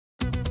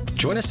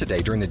Join us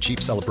today during the Jeep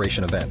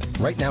Celebration event.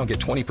 Right now, get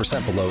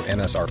 20% below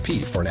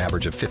MSRP for an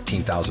average of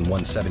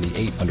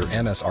 $15,178 under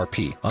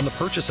MSRP on the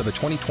purchase of a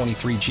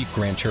 2023 Jeep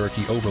Grand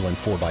Cherokee Overland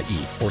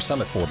 4xE or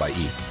Summit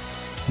 4xE.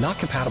 Not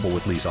compatible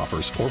with lease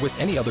offers or with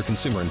any other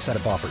consumer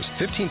incentive offers.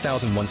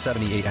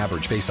 $15,178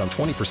 average based on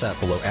 20%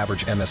 below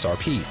average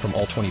MSRP from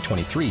all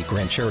 2023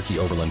 Grand Cherokee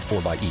Overland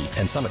 4xE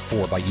and Summit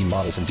 4xE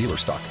models in dealer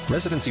stock.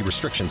 Residency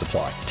restrictions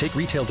apply. Take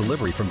retail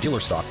delivery from dealer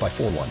stock by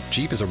 4/1.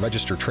 Jeep is a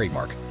registered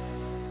trademark.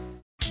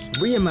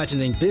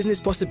 Reimagining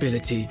business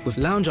possibility with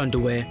lounge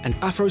underwear and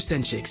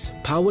Afrocentrics,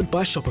 powered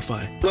by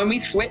Shopify. When we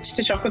switched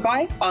to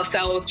Shopify, our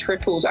sales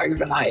tripled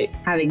overnight.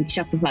 Having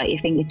Shopify at your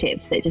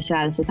fingertips that just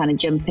allows us to kind of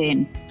jump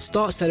in.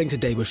 Start selling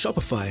today with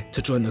Shopify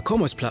to join the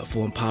commerce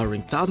platform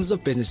powering thousands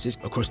of businesses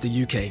across the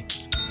UK.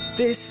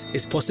 This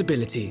is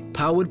Possibility,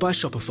 powered by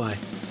Shopify.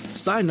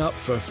 Sign up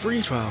for a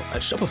free trial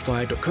at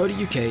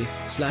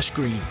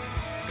shopify.co.uk/green.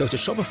 Go to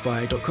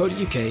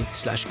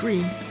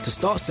shopify.co.uk/green to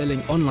start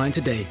selling online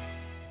today.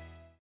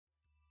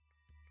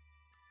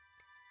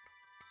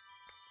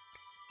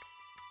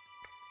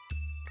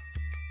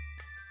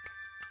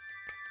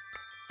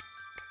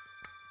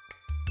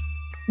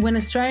 When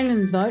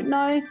Australians vote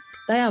no,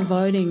 they are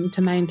voting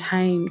to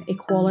maintain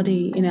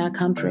equality in our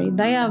country.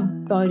 They are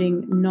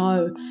voting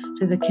no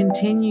to the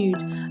continued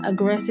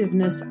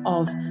aggressiveness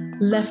of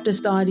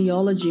leftist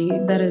ideology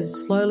that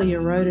has slowly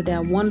eroded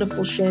our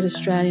wonderful shared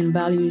Australian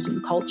values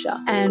and culture.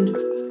 And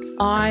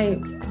I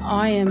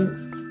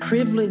am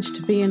privileged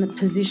to be in a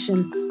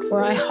position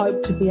where I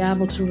hope to be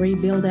able to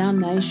rebuild our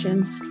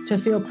nation, to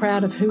feel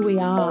proud of who we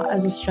are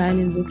as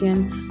Australians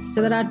again,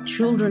 so that our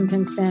children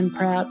can stand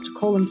proud to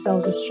call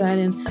themselves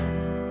Australian.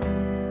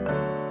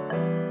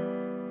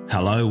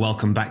 Hello,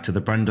 welcome back to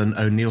the Brendan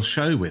O'Neill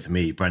Show with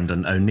me,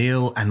 Brendan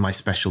O'Neill, and my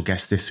special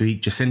guest this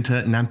week,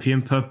 Jacinta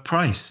Nampijinpa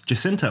Price.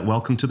 Jacinta,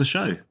 welcome to the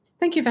show.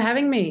 Thank you for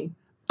having me.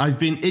 I've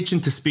been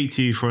itching to speak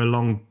to you for a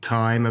long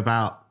time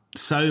about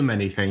so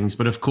many things,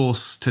 but of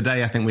course,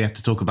 today I think we have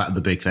to talk about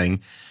the big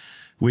thing,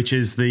 which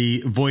is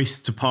the Voice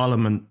to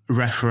Parliament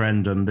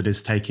referendum that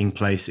is taking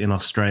place in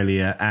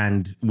Australia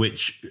and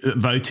which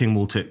voting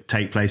will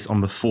take place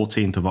on the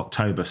 14th of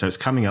October. So it's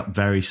coming up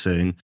very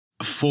soon.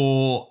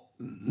 For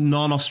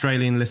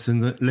non-Australian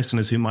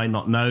listeners who might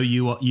not know,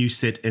 you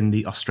sit in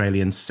the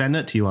Australian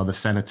Senate. You are the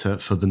Senator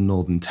for the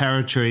Northern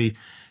Territory.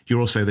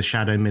 You're also the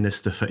Shadow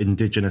Minister for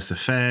Indigenous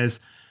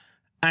Affairs.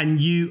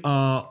 And you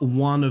are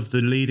one of the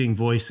leading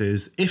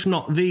voices, if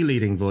not the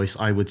leading voice,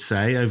 I would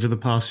say, over the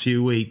past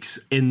few weeks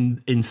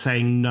in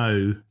saying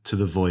no to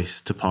the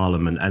Voice to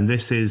Parliament. And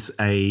this is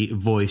a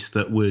voice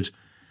that would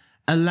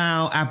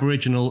allow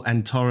Aboriginal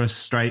and Torres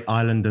Strait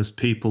Islanders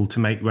people to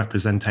make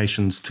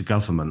representations to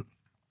government.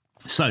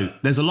 So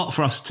there's a lot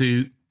for us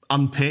to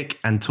unpick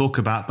and talk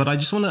about, but I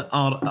just want to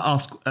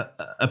ask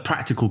a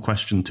practical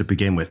question to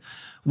begin with.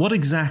 What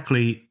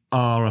exactly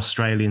are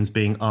Australians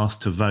being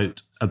asked to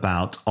vote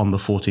about on the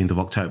 14th of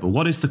October?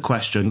 What is the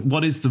question?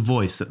 What is the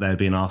voice that they're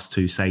being asked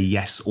to say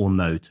yes or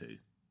no to?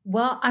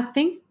 Well, I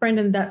think,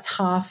 Brendan, that's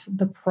half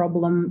the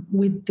problem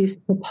with this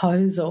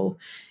proposal,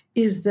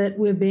 is that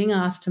we're being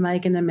asked to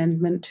make an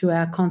amendment to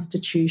our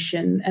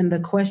constitution, and the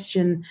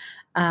question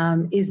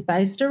is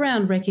based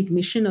around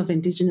recognition of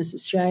Indigenous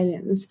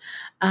Australians,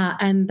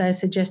 and they're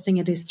suggesting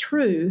it is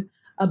through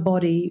a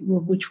body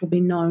which will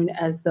be known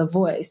as the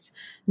Voice.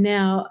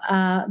 Now,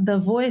 the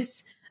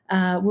Voice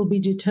will be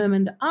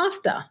determined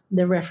after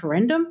the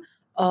referendum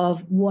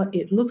of what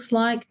it looks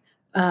like,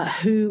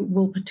 who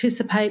will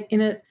participate in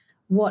it,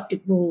 what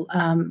it will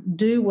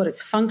do, what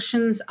its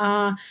functions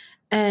are,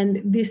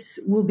 and this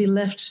will be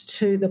left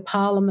to the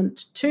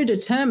Parliament to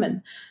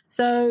determine.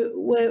 So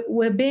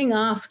we're being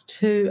asked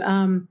to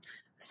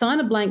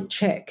sign a blank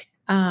cheque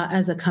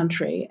as a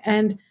country,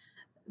 and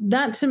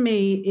that to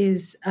me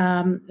is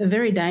a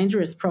very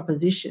dangerous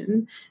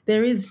proposition.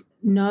 There is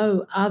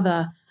no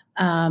other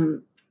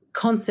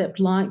concept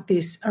like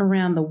this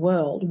around the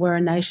world where a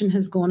nation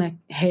has gone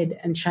ahead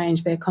and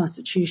changed their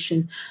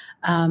constitution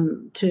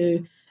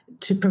to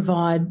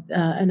provide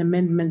an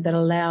amendment that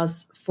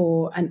allows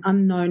for an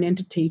unknown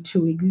entity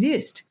to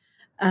exist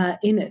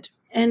in it.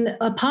 And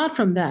apart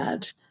from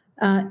that,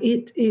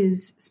 it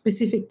is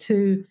specific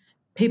to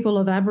people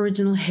of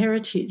Aboriginal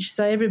heritage.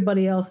 So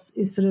everybody else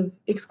is sort of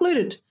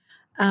excluded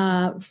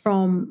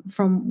from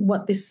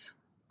what this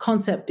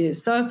concept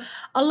is. So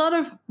a lot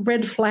of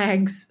red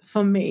flags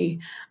for me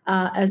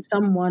as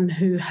someone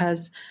who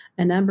has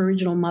an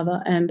Aboriginal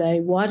mother and a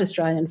white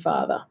Australian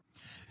father.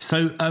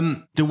 So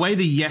the way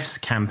the Yes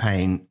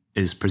campaign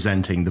is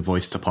presenting the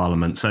Voice to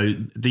Parliament, so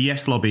the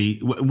Yes lobby,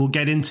 we'll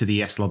get into the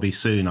Yes lobby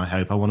soon, I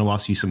hope. I want to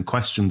ask you some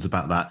questions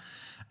about that.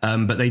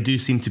 But they do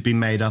seem to be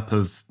made up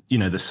of,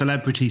 the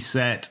celebrity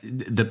set,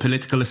 the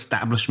political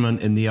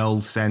establishment in the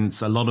old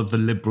sense. A lot of the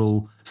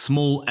liberal,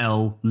 small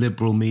L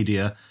liberal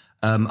media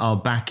are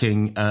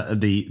backing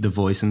the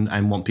Voice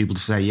and want people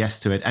to say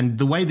yes to it. And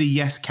the way the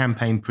Yes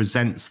campaign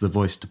presents the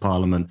Voice to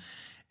Parliament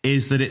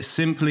is that it's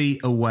simply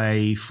a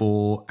way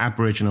for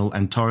Aboriginal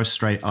and Torres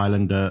Strait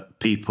Islander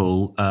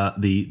people,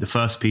 the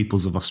First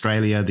Peoples of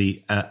Australia,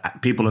 the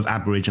people of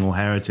Aboriginal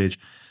heritage,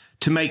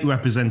 to make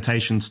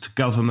representations to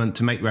government,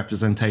 to make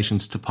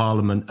representations to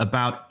Parliament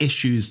about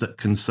issues that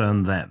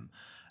concern them,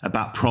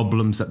 about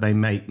problems that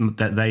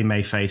they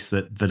may face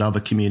that other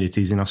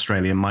communities in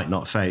Australia might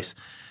not face.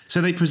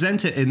 So they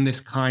present it in this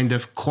kind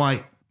of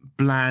quite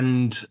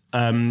bland,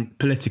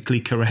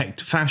 politically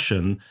correct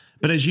fashion.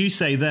 But as you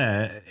say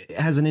there, it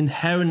has an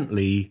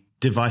inherently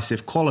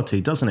divisive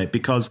quality, doesn't it?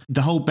 Because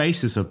the whole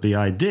basis of the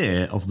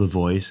idea of The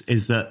Voice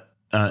is that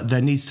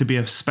there needs to be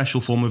a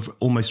special form of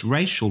almost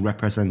racial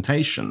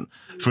representation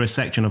for a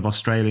section of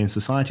Australian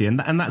society. And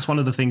that's one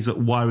of the things that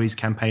worries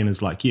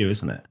campaigners like you,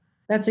 isn't it?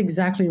 That's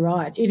exactly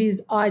right. It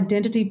is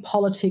identity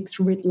politics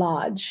writ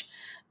large.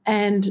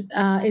 And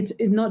it's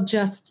not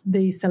just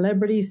the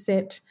celebrity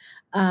set.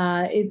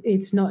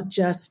 It's not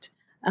just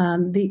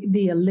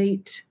the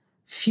elite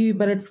few,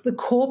 but it's the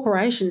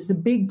corporations, the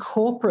big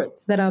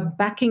corporates that are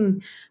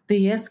backing the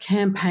Yes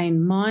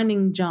campaign,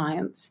 mining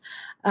giants,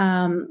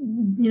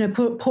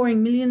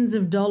 pouring millions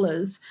of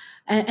dollars.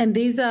 And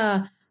these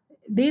are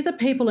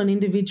people and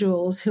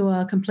individuals who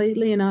are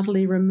completely and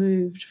utterly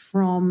removed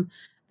from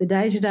the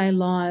day-to-day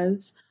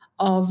lives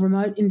of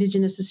remote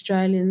Indigenous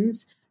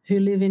Australians who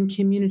live in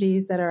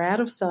communities that are out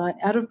of sight,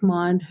 out of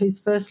mind, whose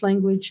first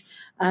language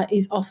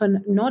is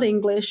often not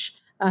English,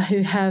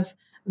 who have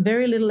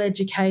very little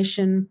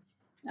education.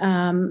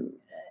 And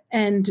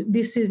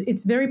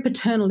it's very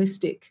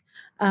paternalistic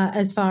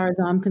as far as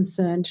I'm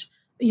concerned.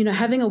 You know,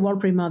 having a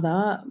Warlpiri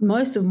mother,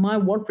 most of my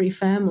Warlpiri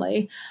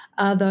family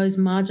are those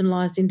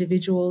marginalised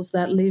individuals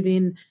that live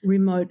in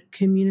remote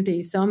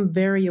communities. So I'm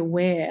very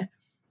aware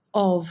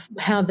of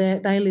how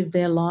they live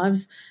their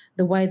lives,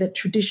 the way that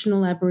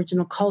traditional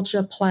Aboriginal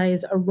culture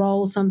plays a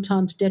role,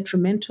 sometimes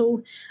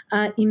detrimental,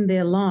 in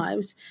their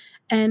lives.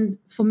 And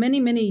for many,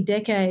 many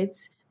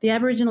decades, the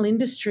Aboriginal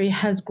industry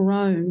has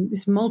grown.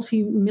 This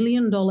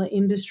multi-million-dollar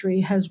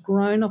industry has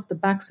grown off the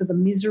backs of the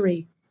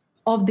misery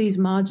of these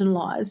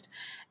marginalised.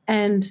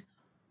 And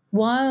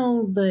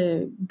while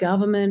the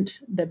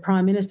government, the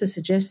Prime Minister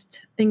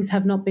suggests things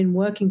have not been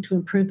working to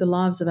improve the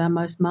lives of our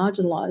most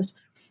marginalised,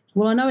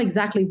 well, I know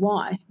exactly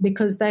why,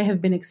 because they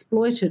have been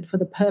exploited for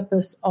the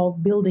purpose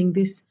of building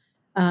this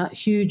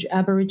huge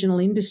Aboriginal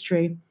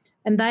industry.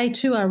 And they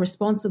too are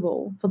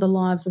responsible for the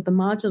lives of the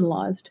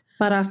marginalised,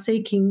 but are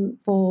seeking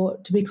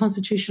to be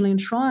constitutionally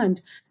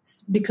enshrined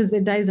because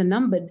their days are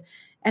numbered.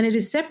 And it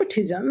is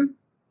separatism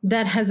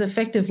that has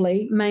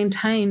effectively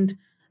maintained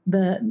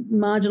the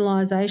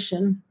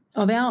marginalisation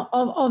of our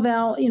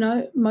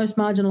most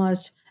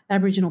marginalised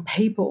Aboriginal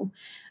people.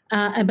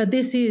 But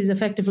this is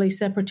effectively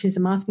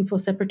separatism, asking for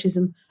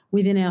separatism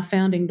within our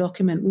founding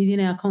document, within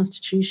our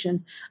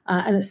constitution,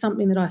 and it's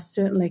something that I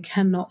certainly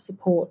cannot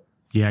support.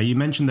 Yeah, you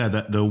mentioned there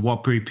that the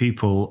Warlpiri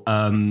people,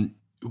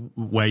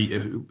 where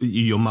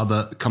your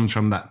mother comes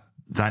from, that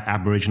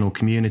Aboriginal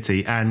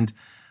community, and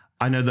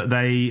I know that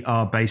they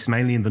are based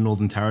mainly in the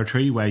Northern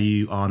Territory, where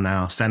you are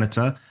now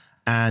Senator,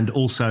 and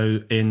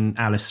also in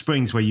Alice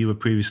Springs, where you were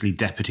previously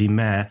Deputy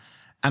Mayor.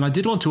 And I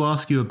did want to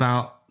ask you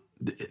about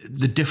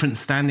the different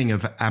standing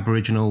of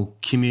Aboriginal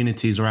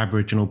communities or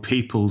Aboriginal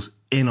peoples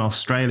in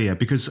Australia,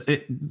 because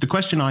the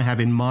question I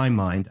have in my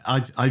mind,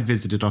 I've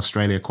visited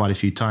Australia quite a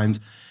few times.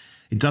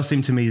 It does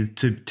seem to me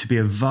to be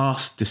a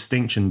vast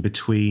distinction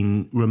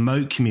between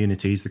remote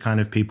communities, the kind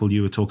of people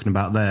you were talking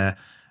about there,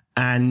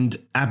 and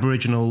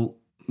Aboriginal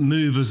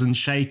movers and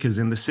shakers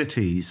in the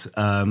cities,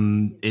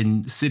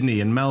 in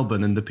Sydney and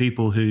Melbourne, and the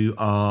people who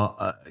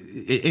are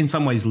in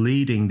some ways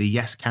leading the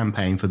Yes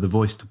campaign for the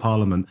Voice to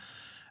Parliament.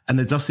 And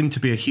there does seem to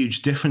be a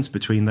huge difference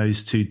between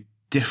those two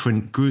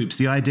different groups.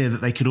 The idea that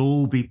they could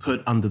all be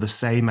put under the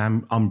same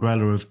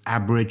umbrella of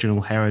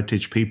Aboriginal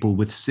heritage people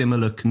with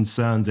similar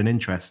concerns and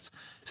interests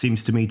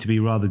seems to me to be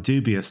rather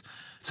dubious.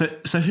 So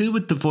who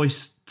would the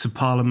Voice to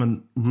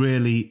Parliament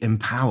really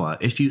empower?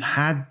 If you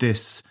had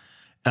this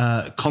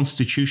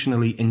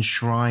constitutionally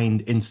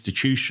enshrined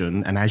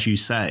institution, and as you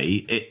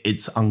say,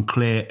 it's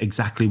unclear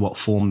exactly what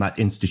form that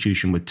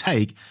institution would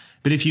take,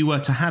 but if you were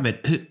to have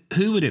it,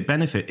 who would it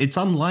benefit? It's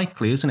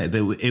unlikely, isn't it,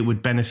 that it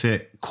would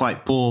benefit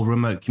quite poor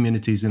remote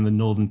communities in the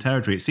Northern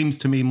Territory. It seems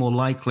to me more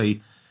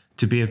likely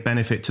to be of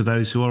benefit to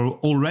those who are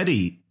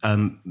already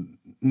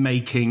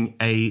making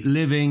a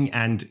living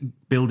and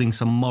building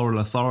some moral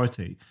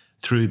authority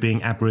through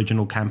being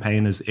Aboriginal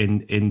campaigners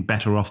in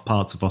better off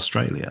parts of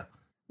Australia.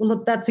 Well,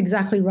 look, that's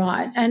exactly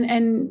right.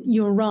 And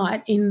you're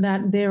right in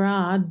that there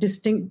are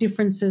distinct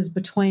differences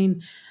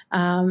between,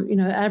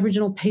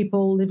 Aboriginal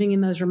people living in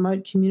those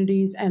remote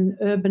communities and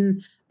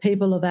urban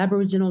people of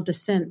Aboriginal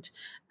descent.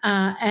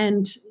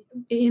 And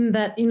in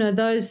that,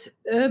 those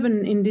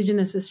urban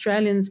Indigenous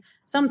Australians,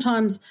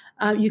 sometimes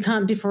you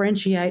can't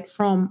differentiate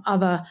from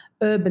other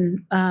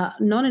urban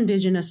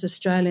non-Indigenous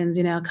Australians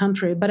in our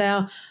country, but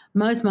our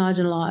most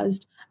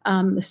marginalised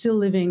still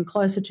living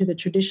closer to the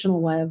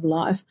traditional way of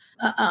life.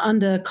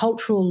 Under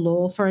cultural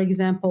law, for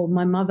example,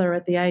 my mother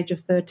at the age of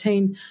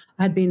 13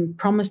 had been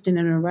promised in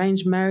an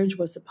arranged marriage,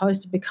 was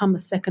supposed to become a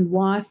second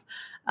wife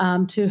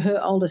to her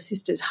older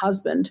sister's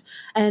husband,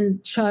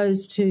 and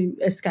chose to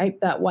escape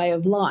that way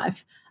of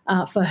life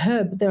for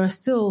her. But there are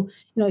still,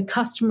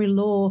 customary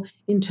law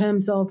in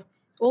terms of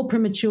all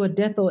premature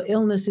death or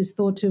illness is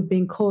thought to have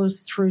been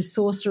caused through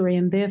sorcery,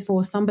 and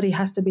therefore somebody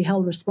has to be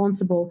held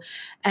responsible,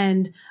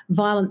 and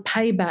violent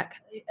payback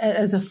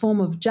as a form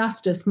of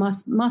justice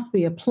must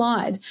be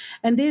applied.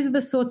 And these are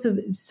the sorts of,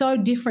 so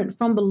different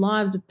from the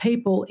lives of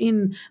people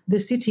in the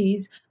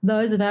cities,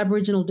 those of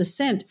Aboriginal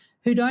descent,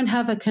 who don't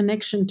have a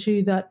connection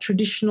to that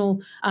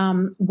traditional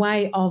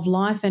way of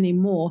life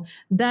anymore.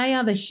 They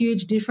are the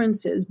huge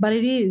differences, but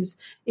it is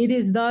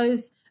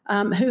those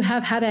who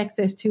have had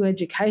access to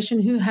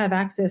education, who have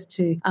access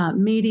to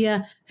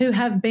media, who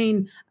have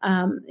been,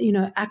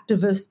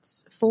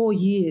 activists for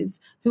years,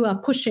 who are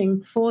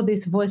pushing for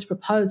this voice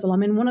proposal. I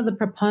mean, one of the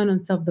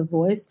proponents of the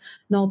voice,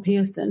 Noel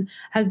Pearson,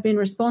 has been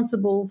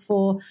responsible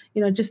for,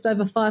 just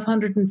over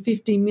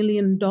 $550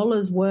 million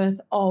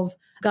worth of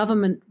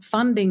government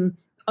funding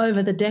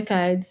over the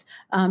decades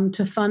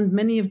to fund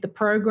many of the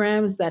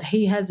programs that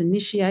he has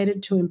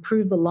initiated to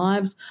improve the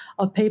lives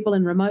of people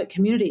in remote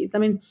communities. I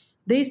mean,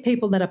 these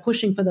people that are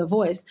pushing for the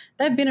voice,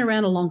 they've been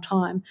around a long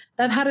time.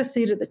 They've had a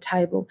seat at the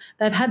table.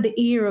 They've had the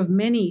ear of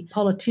many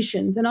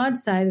politicians. And I'd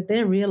say that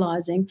they're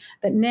realising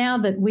that now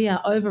that we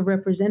are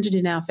overrepresented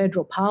in our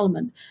federal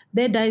parliament,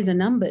 their days are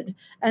numbered.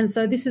 And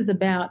so this is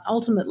about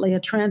ultimately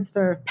a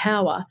transfer of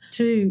power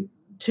to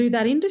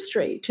that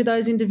industry, to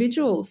those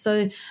individuals.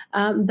 So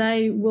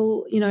they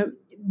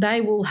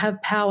will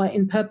have power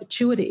in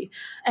perpetuity.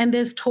 And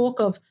there's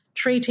talk of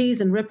treaties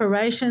and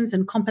reparations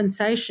and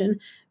compensation.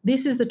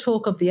 This is the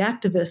talk of the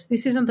activists.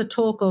 This isn't the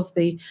talk of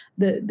the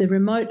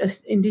remote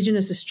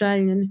Indigenous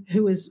Australian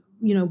who is,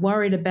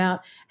 worried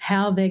about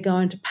how they're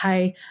going to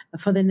pay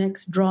for the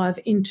next drive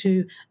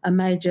into a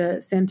major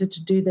centre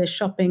to do their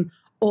shopping,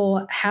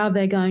 or how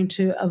they're going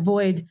to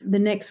avoid the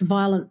next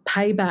violent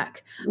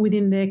payback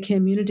within their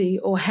community,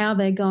 or how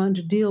they're going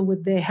to deal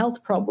with their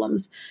health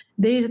problems.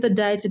 These are the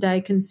day-to-day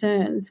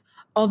concerns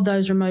of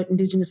those remote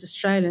Indigenous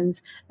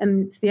Australians,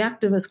 and it's the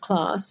activist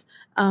class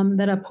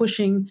that are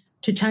pushing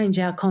to change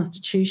our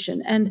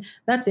constitution. And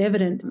that's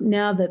evident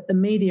now that the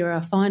media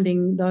are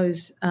finding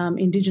those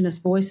Indigenous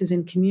voices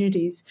in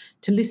communities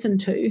to listen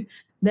to.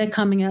 They're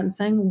coming out and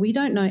saying, well, we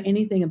don't know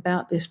anything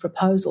about this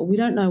proposal. We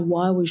don't know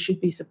why we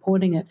should be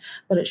supporting it,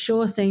 but it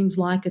sure seems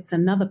like it's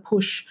another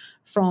push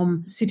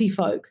from city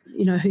folk,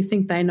 who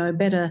think they know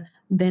better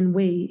than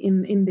we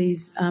in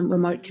these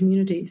remote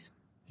communities.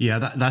 Yeah,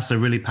 that's a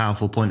really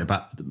powerful point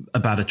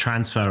about a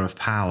transfer of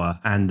power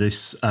and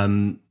this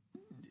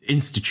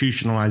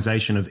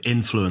institutionalization of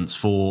influence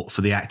for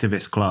the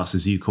activist class,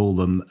 as you call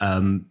them,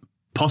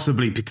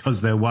 possibly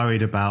because they're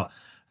worried about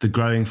the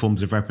growing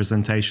forms of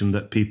representation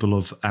that people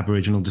of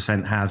Aboriginal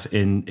descent have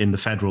in the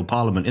federal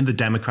parliament, in the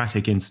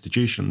democratic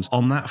institutions.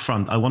 On that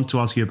front, I want to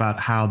ask you about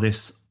how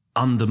this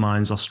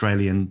undermines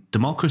Australian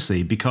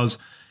democracy, because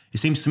it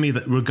seems to me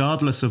that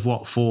regardless of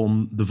what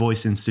form the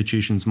voice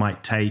institutions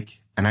might take,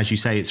 and as you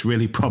say, it's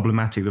really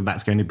problematic that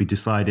that's going to be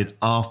decided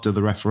after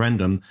the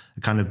referendum,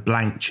 a kind of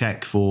blank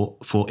check for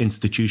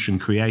institution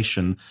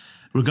creation.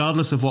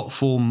 Regardless of what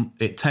form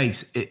it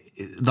takes,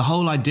 the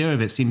whole idea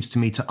of it seems to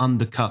me to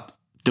undercut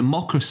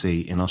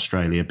democracy in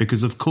Australia,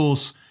 because, of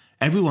course,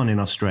 everyone in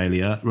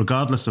Australia,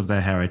 regardless of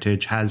their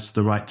heritage, has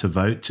the right to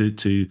vote,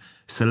 to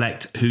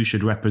select who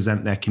should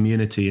represent their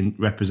community and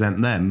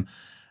represent them.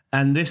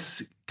 And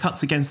this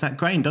cuts against that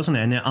grain, doesn't it?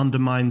 And it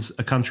undermines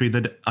a country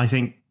that I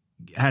think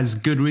has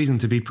good reason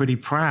to be pretty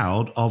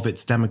proud of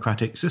its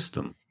democratic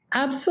system.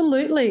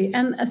 Absolutely.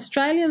 And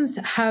Australians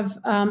have,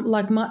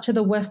 like much of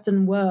the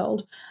Western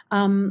world,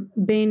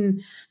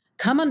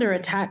 come under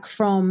attack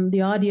from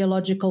the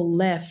ideological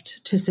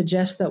left to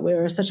suggest that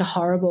we're such a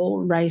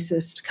horrible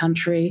racist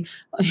country.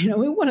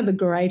 We're one of the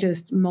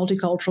greatest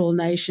multicultural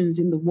nations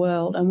in the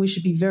world, and we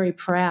should be very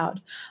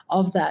proud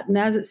of that. And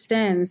as it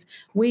stands,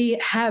 we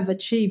have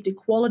achieved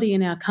equality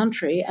in our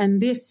country, and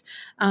this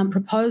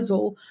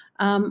proposal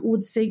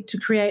would seek to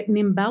create an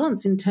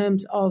imbalance in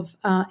terms of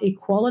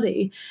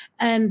equality.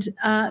 And,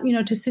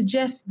 to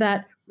suggest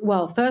that,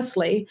 well,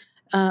 firstly,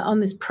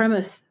 on this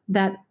premise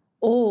that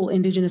all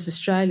Indigenous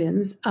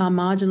Australians are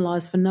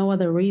marginalised for no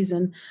other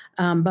reason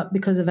but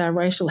because of our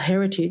racial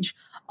heritage,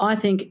 I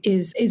think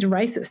is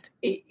racist,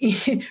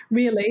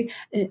 really.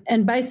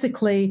 And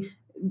basically,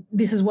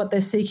 this is what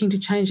they're seeking to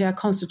change our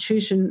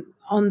constitution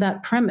on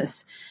that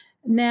premise.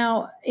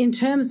 Now, in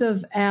terms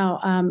of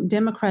our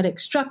democratic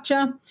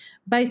structure,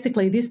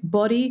 basically this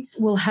body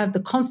will have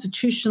the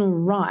constitutional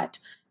right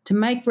to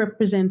make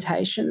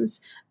representations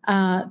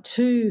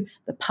to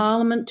the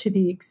Parliament, to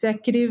the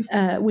Executive,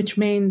 which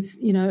means,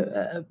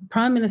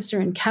 Prime Minister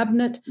and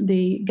Cabinet,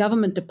 the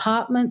government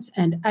departments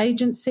and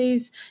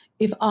agencies.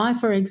 If I,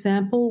 for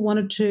example,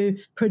 wanted to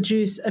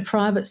produce a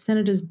private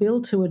senator's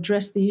bill to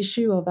address the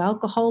issue of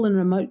alcohol in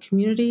remote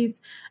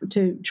communities,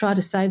 to try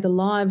to save the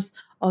lives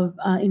of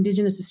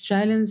Indigenous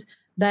Australians,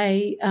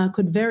 they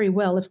could very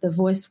well, if the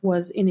voice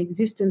was in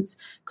existence,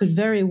 could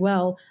very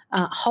well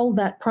hold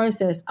that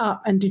process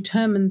up and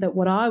determine that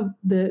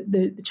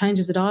the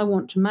changes that I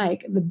want to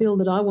make, the bill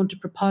that I want to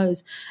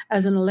propose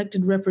as an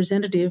elected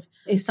representative,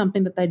 is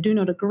something that they do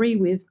not agree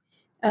with.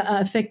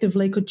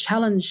 Effectively could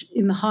challenge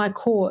in the High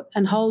Court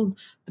and hold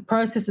the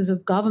processes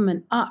of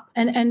government up,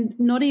 and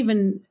not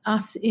even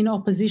us in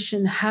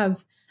opposition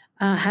have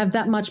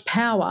that much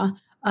power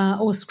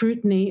or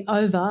scrutiny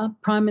over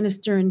Prime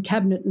Minister and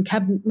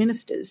Cabinet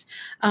ministers.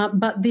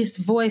 But this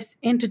voice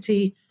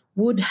entity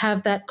would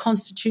have that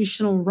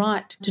constitutional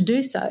right to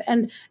do so.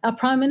 And our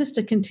Prime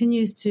Minister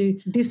continues to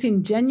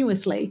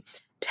disingenuously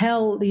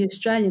tell the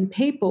Australian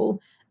people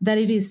that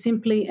it is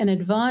simply an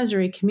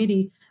advisory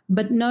committee,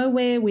 but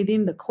nowhere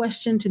within the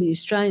question to the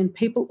Australian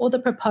people or the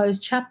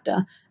proposed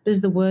chapter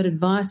does the word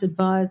advice,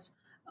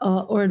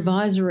 or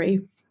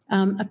advisory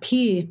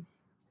appear.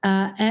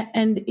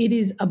 And it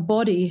is a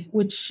body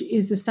which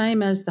is the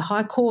same as the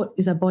High Court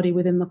is a body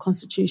within the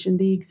Constitution.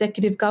 The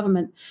executive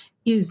government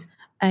is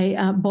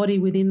a body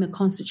within the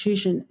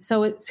Constitution.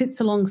 So it sits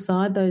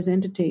alongside those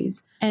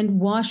entities. And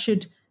why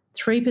should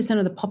 3%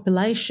 of the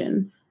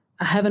population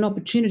have an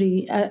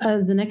opportunity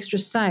as an extra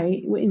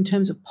say in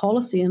terms of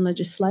policy and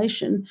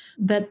legislation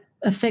that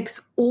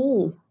affects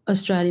all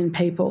Australian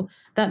people?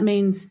 That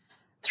means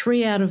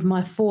 3 out of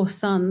my 4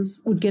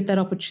 sons would get that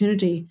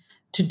opportunity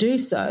to do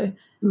so.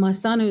 My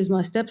son, who is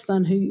my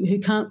stepson, who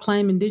can't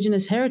claim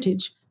Indigenous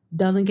heritage,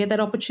 doesn't get that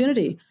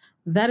opportunity.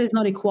 That is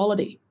not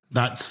equality.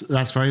 That's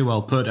very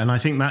well put. And I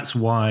think that's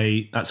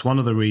one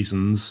of the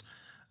reasons,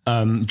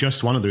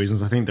 just one of the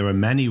reasons, I think there are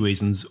many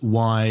reasons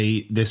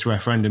why this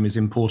referendum is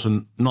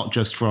important, not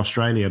just for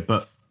Australia,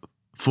 but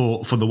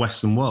for the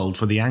Western world,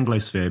 for the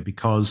Anglosphere,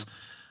 because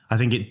I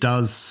think it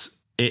does,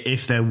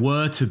 if there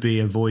were to be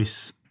a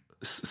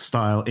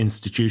voice-style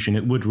institution,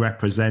 it would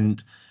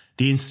represent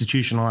the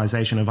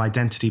institutionalization of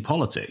identity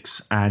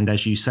politics. And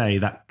as you say,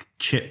 that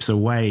chips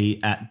away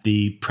at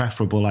the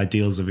preferable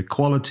ideals of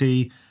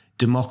equality,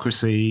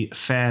 democracy,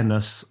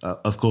 fairness.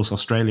 Of course,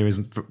 Australia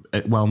is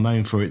well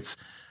known for its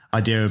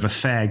idea of a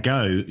fair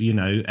go. You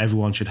know,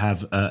 everyone should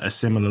have a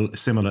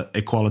similar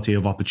equality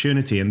of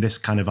opportunity, and this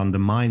kind of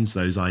undermines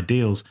those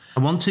ideals.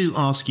 I want to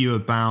ask you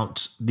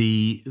about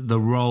the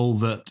role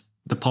that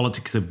the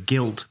politics of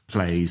guilt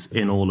plays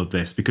in all of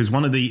this, because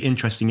one of the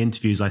interesting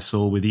interviews I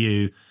saw with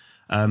you,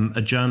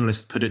 a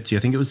journalist put it to you,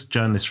 I think it was a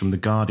journalist from The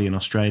Guardian,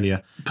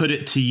 Australia, put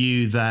it to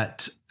you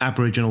that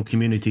Aboriginal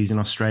communities in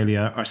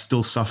Australia are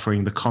still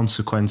suffering the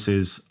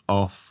consequences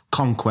of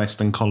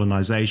conquest and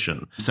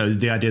colonization. So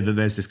the idea that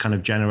there's this kind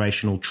of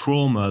generational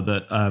trauma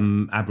that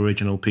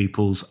Aboriginal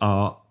peoples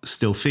are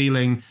still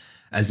feeling,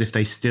 as if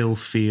they still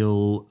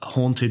feel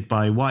haunted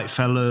by white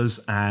fellas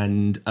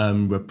and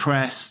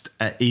repressed,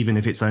 even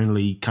if it's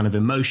only kind of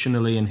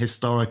emotionally and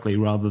historically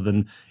rather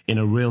than in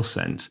a real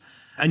sense.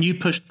 And you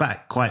pushed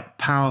back quite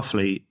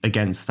powerfully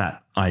against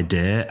that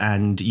idea,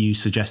 and you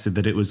suggested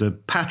that it was a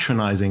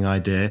patronizing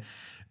idea.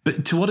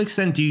 But to what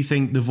extent do you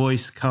think the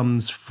voice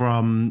comes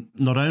from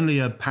not only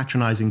a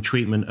patronizing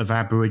treatment of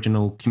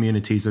Aboriginal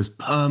communities as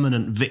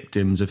permanent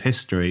victims of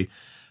history,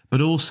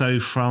 but also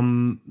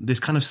from this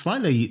kind of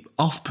slightly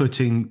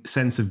off-putting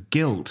sense of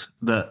guilt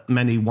that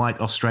many white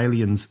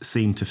Australians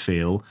seem to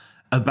feel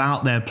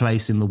about their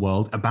place in the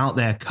world, about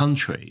their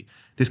country,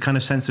 this kind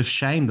of sense of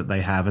shame that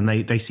they have. And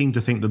they seem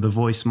to think that the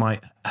voice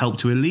might help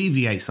to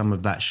alleviate some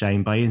of that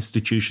shame by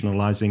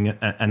institutionalizing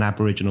an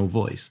Aboriginal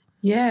voice.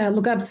 Yeah,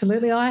 look,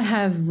 absolutely. I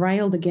have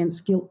railed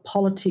against guilt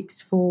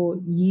politics for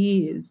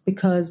years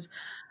because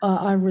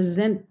I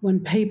resent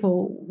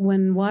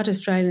when white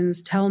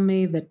Australians tell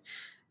me that,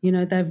 you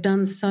know, they've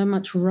done so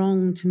much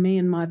wrong to me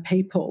and my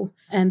people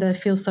and they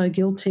feel so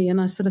guilty. And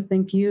I sort of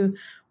think,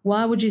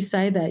 why would you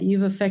say that?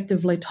 You've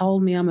effectively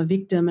told me I'm a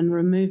victim and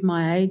removed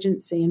my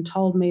agency and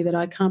told me that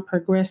I can't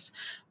progress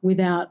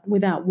without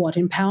what?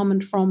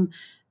 Empowerment from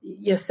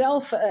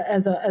yourself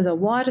as a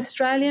white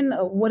Australian?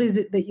 What is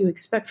it that you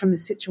expect from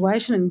this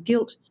situation? And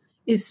guilt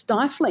is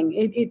stifling.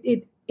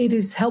 It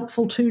is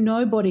helpful to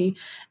nobody.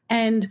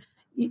 And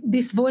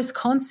this voice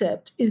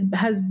concept is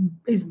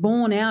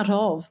born out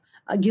of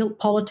guilt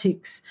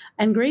politics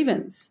and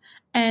grievance.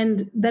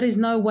 And that is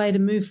no way to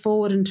move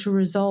forward and to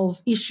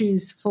resolve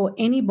issues for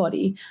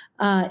anybody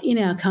in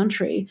our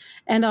country.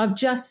 And I've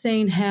just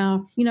seen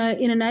how, you know,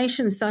 in a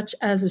nation such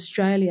as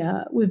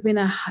Australia, we've been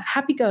a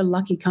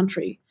happy-go-lucky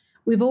country.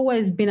 We've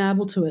always been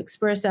able to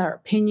express our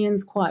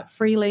opinions quite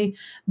freely,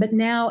 but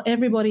now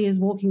everybody is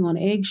walking on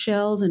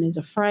eggshells and is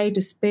afraid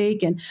to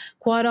speak. And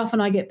quite often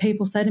I get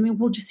people say to me,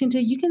 well,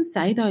 Jacinta, you can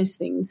say those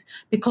things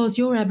because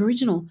you're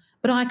Aboriginal,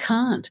 but I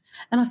can't.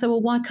 And I say,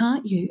 well, why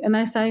can't you? And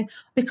they say,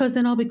 because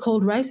then I'll be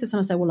called racist. And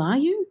I say, well, are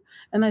you?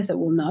 And they say,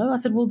 well, no. I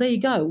said, well, there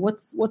you go.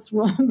 What's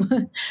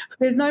wrong?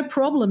 There's no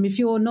problem if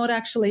you're not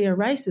actually a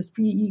racist.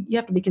 You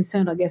have to be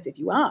concerned, I guess, if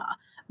you are.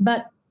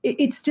 But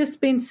it's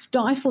just been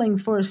stifling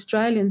for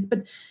Australians.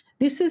 But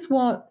this is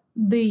what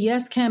the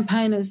Yes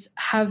campaigners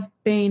have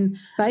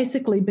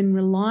basically been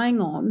relying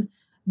on,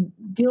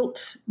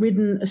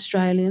 guilt-ridden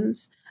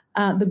Australians,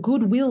 the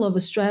goodwill of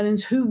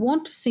Australians who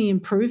want to see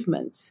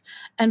improvements,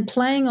 and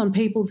playing on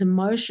people's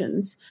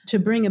emotions to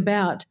bring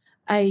about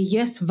a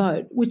yes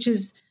vote, which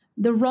is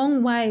the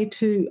wrong way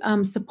to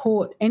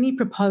support any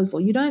proposal.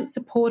 You don't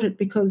support it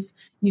because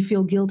you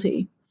feel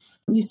guilty.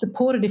 You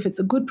support it if it's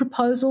a good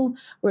proposal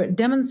where it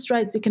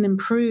demonstrates it can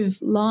improve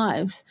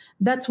lives.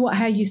 That's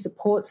how you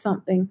support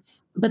something.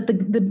 But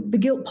the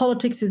guilt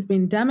politics has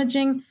been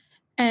damaging,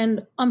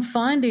 and I'm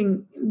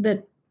finding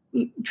that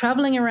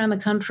travelling around the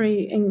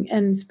country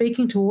and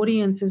speaking to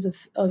audiences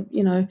of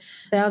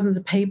thousands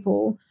of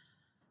people,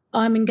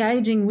 I'm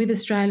engaging with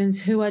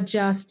Australians who are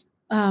just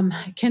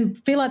can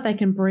feel like they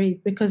can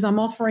breathe because I'm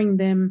offering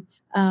them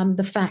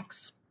the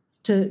facts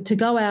to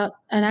go out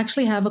and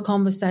actually have a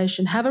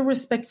conversation, have a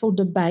respectful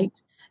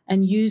debate,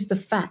 and use the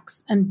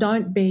facts, and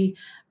don't be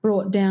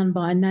brought down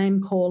by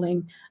name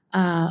calling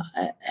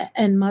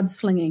and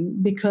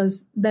mudslinging,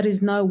 because that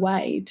is no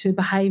way to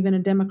behave in a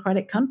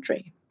democratic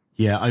country.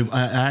 Yeah,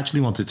 I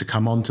actually wanted to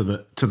come on to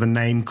the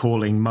name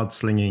calling,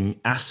 mudslinging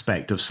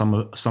aspect of some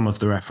of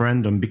the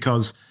referendum,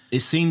 because it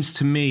seems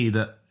to me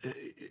that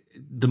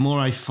the more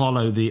I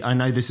follow I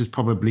know this is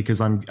probably because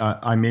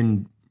I'm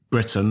in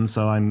Britain,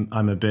 so I'm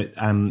a bit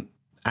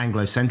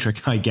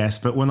Anglo-centric, I guess.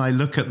 But when I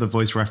look at the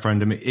Voice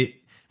referendum, it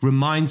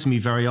reminds me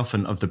very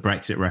often of the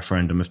Brexit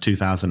referendum of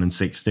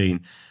 2016.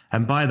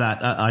 And by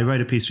that, I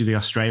wrote a piece for The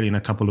Australian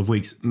a couple of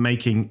weeks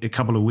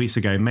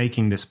ago,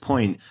 making this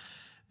point,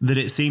 that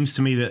it seems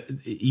to me that,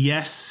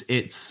 yes,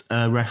 it's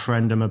a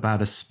referendum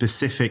about a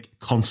specific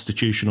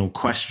constitutional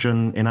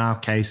question. In our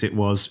case, it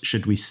was,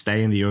 should we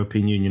stay in the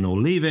European Union or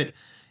leave it?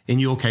 In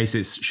your case,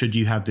 it's, should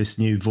you have this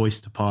new voice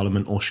to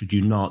Parliament or should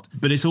you not?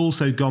 But it's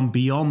also gone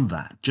beyond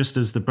that, just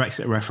as the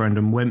Brexit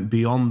referendum went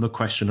beyond the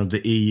question of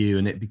the EU,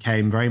 and it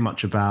became very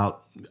much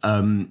about,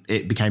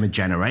 it became a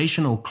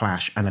generational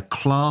clash and a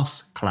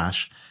class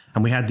clash.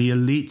 And we had the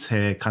elites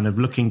here kind of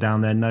looking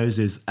down their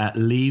noses at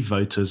Leave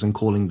voters and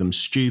calling them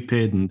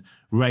stupid and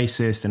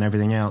racist and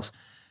everything else.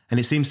 And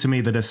it seems to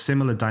me that a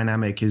similar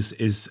dynamic is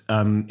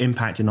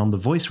impacting on the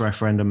Voice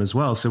referendum as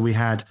well. So we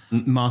had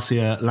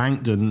Marcia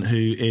Langdon,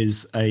 who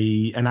is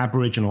an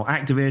Aboriginal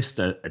activist,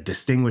 a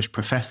distinguished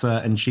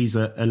professor, and she's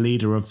a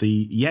leader of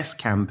the Yes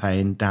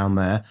campaign down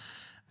there.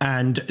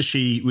 And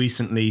she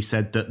recently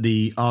said that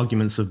the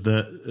arguments of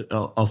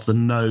the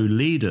no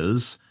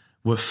leaders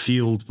were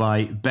fueled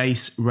by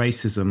base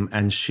racism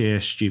and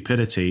sheer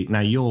stupidity. Now,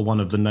 you're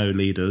one of the no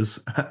leaders,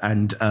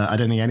 and I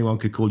don't think anyone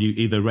could call you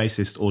either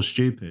racist or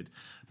stupid.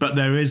 But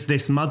there is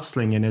this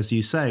mudslinging, as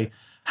you say.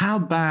 How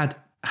bad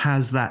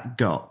has that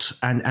got?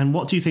 And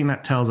what do you think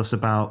that tells us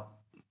about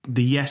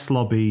the Yes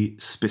lobby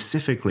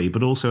specifically,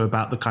 but also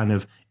about the kind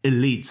of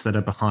elites that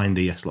are behind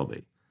the Yes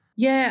lobby?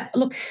 Yeah,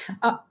 look,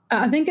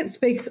 I think it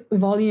speaks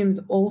volumes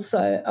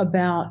also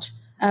about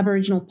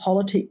Aboriginal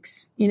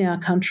politics in our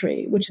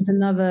country, which is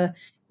another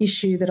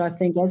issue that I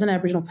think, as an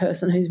Aboriginal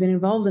person who's been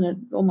involved in it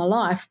all my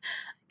life,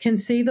 can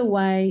see the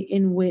way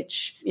in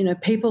which,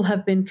 people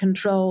have been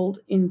controlled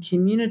in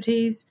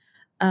communities.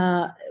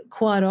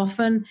 Quite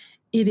often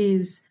it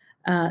is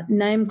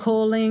name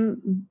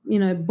calling,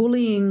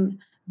 bullying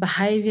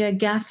behaviour,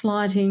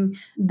 gaslighting,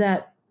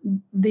 that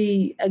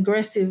the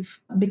aggressive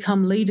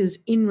become leaders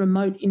in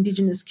remote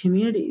Indigenous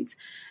communities.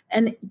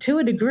 And to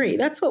a degree,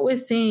 that's what we're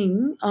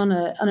seeing on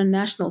a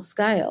national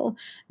scale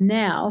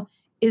now,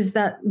 is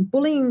that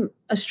bullying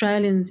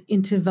Australians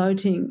into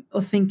voting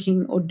or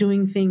thinking or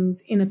doing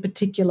things in a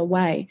particular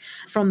way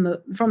from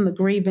the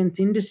grievance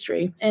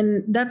industry.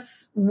 And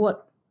that's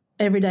what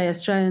everyday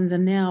Australians are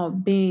now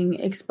being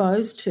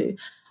exposed to.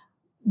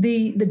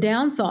 The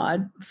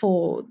downside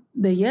for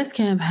the Yes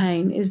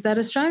campaign is that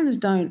Australians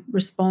don't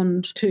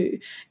respond to,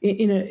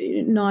 in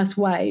a nice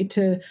way,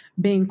 to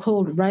being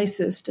called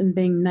racist and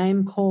being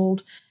name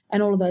called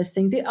and all of those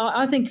things.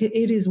 I think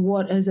it is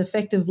what has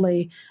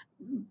effectively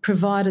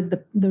provided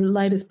the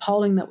latest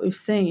polling that we've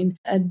seen,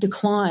 a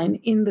decline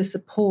in the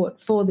support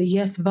for the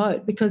Yes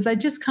vote, because they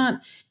just can't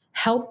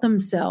help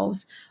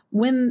themselves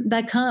when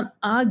they can't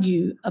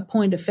argue a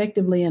point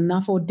effectively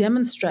enough or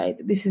demonstrate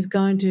that this is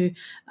going to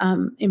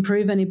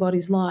improve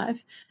anybody's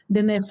life.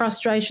 Then their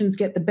frustrations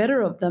get the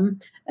better of them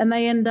and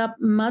they end up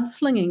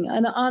mudslinging.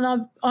 And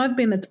I've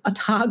been a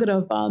target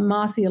of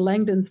Marcia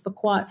Langdon's for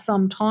quite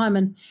some time,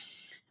 and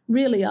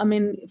really, I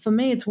mean, for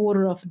me, it's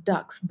water off a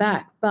duck's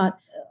back, but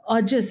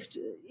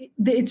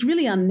it's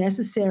really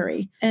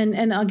unnecessary.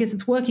 And I guess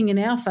it's working in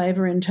our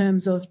favour in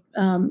terms of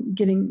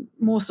getting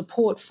more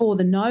support for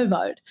the no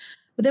vote.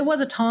 But there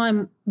was a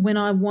time when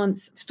I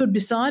once stood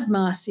beside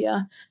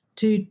Marcia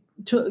to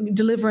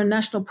deliver a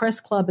National Press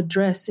Club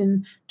address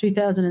in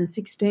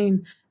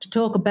 2016 to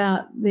talk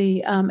about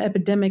the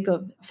epidemic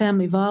of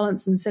family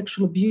violence and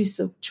sexual abuse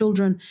of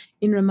children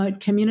in remote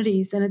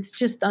communities. And it's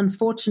just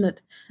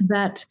unfortunate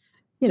that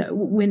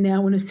we're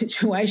now in a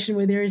situation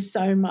where there is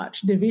so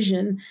much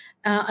division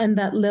and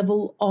that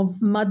level of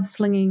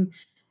mudslinging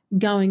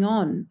going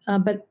on.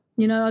 But,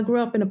 I grew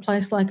up in a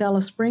place like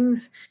Alice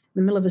Springs,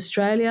 in the middle of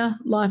Australia.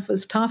 Life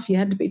was tough. You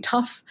had to be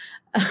tough.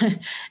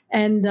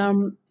 And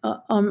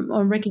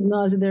I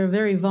recognise that there are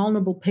very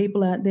vulnerable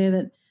people out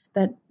there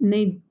that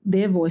need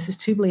their voices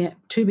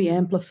to be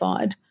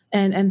amplified.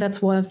 And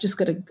that's why I've just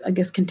got to, I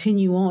guess,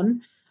 continue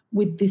on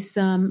with this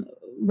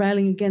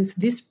railing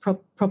against this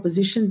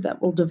proposition that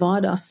will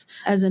divide us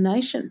as a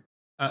nation.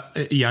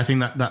 I think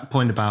that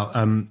point about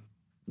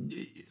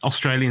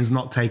Australians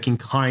not taking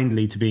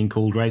kindly to being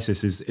called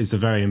racist is a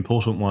very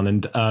important one.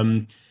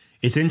 And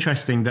it's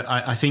interesting that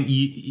I think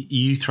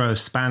you throw a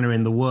spanner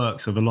in the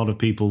works of a lot of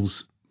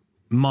people's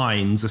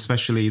minds,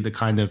 especially the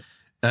kind of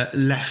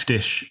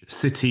leftish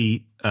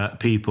city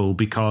people,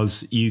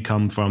 because you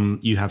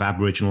have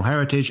Aboriginal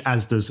heritage,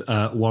 as does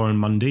Warren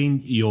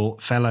Mundine, your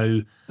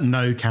fellow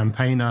No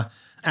campaigner.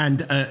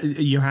 And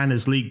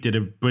Johannes Leek did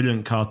a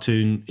brilliant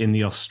cartoon in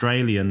The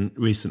Australian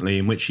recently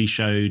in which he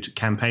showed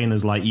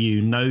campaigners like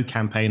you, No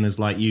campaigners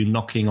like you,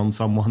 knocking on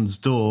someone's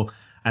door,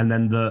 and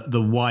then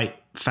the white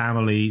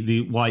family,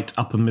 the white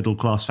upper middle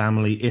class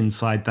family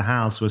inside the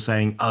house were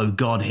saying, "Oh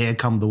God, here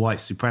come the white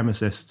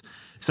supremacists."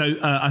 So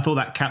I thought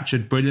that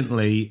captured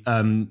brilliantly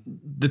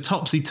the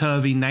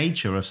topsy-turvy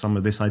nature of some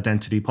of this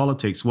identity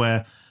politics,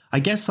 where I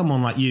guess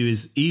someone like you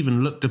is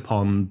even looked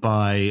upon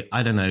by,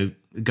 I don't know,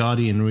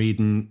 Guardian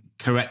reading,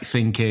 correct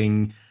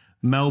thinking,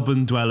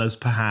 Melbourne dwellers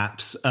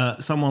perhaps.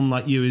 Someone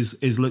like you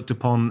is looked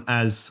upon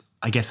as,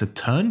 I guess, a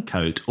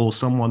turncoat or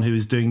someone who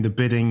is doing the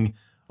bidding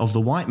of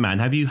the white man.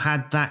 Have you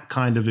had that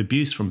kind of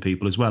abuse from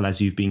people as well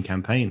as you've been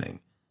campaigning?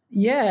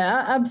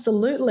 Yeah,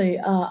 absolutely.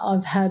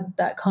 I've had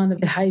that kind of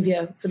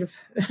behaviour sort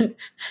of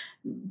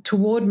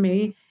toward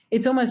me.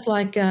 It's almost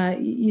like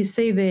you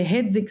see their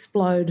heads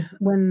explode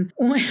when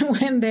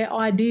their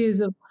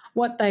ideas of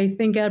what they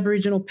think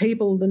Aboriginal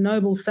people, the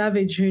noble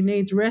savage who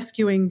needs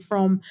rescuing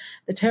from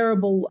the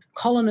terrible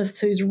colonists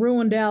who's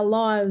ruined our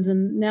lives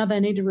and now they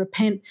need to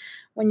repent.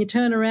 When you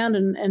turn around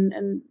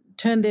and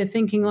turn their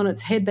thinking on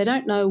its head, they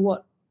don't know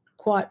what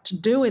quite to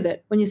do with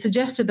it. When you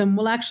suggest to them,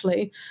 well,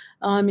 actually,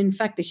 I'm in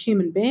fact a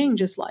human being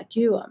just like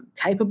you. I'm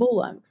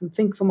capable. I can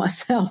think for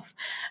myself.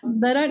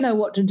 They don't know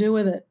what to do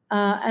with it.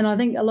 And I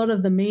think a lot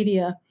of the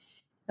media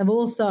have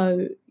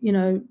also,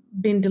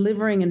 been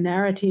delivering a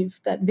narrative,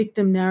 that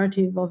victim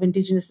narrative of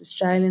Indigenous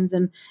Australians,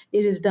 and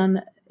it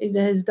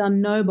has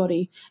done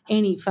nobody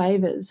any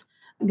favours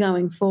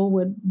going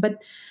forward.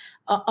 But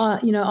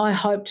I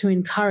hope to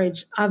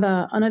encourage I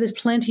know there's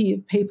plenty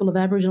of people of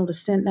Aboriginal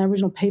descent and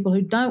Aboriginal people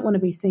who don't want to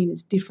be seen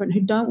as different,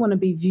 who don't want to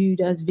be viewed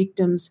as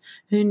victims,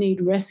 who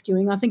need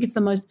rescuing. I think it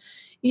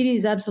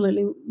is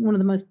absolutely one of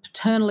the most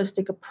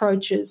paternalistic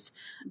approaches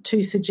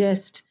to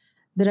suggest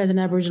that as an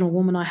Aboriginal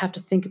woman I have to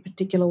think a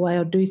particular way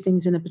or do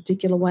things in a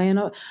particular way.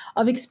 And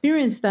I've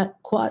experienced that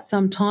quite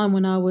some time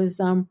when I was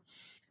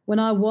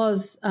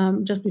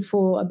just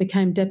before I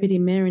became Deputy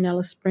Mayor in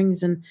Alice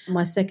Springs and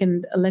my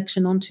second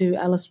election onto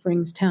Alice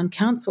Springs Town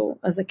Council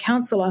as a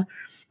councillor.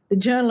 The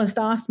journalist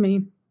asked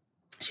me,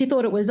 she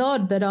thought it was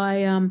odd that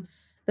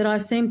I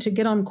seemed to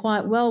get on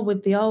quite well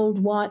with the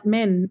old white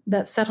men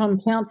that sat on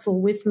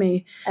council with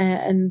me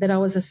and that I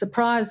was a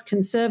surprise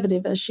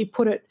conservative, as she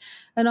put it.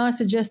 And I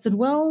suggested,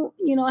 well,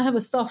 I have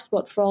a soft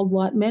spot for old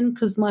white men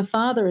because my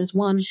father is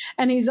one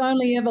and he's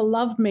only ever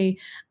loved me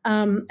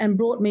and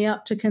brought me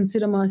up to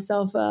consider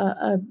myself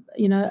a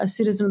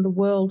citizen of the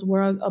world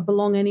where I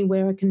belong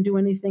anywhere, I can do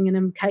anything and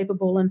am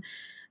capable.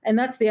 And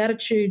that's the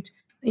attitude,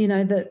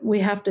 that we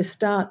have to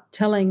start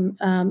telling,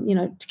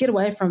 to get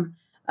away from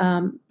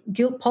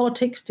guilt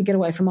politics, to get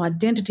away from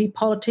identity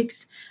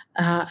politics,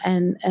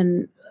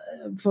 and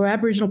for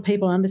Aboriginal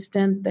people to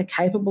understand they're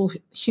capable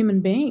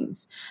human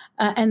beings,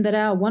 and that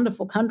our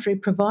wonderful country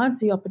provides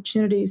the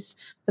opportunities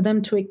for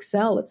them to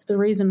excel. It's the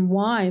reason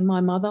why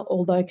my mother,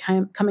 although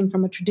coming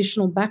from a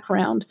traditional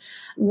background,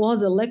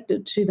 was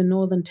elected to the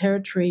Northern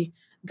Territory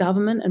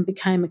government and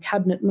became a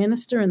cabinet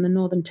minister in the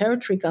Northern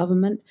Territory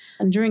government.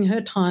 And during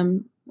her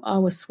time, I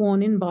was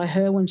sworn in by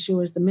her when she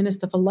was the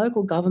Minister for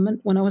Local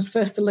Government when I was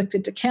first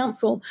elected to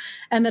council,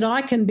 and that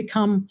I can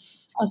become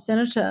a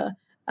senator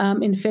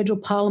in federal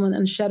parliament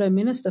and shadow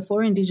minister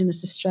for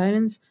Indigenous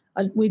Australians.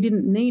 We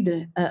didn't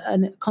need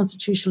a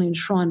constitutionally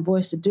enshrined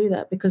voice to do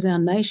that because our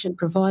nation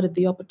provided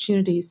the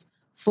opportunities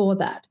for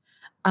that.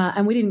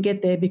 And we didn't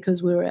get there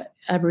because we were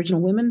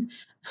Aboriginal women.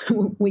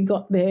 We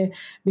got there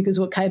because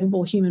we're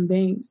capable human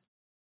beings.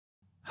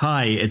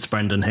 Hi, it's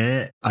Brendan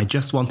here. I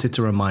just wanted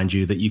to remind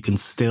you that you can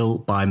still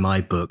buy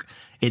my book.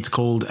 It's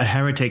called A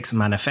Heretic's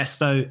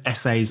Manifesto,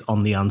 Essays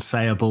on the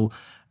Unsayable,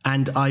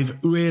 and I've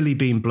really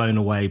been blown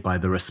away by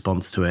the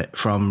response to it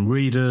from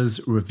readers,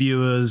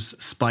 reviewers,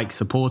 Spike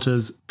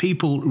supporters.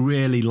 People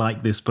really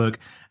like this book,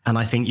 and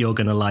I think you're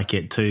going to like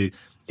it too.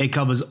 It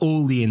covers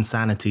all the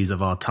insanities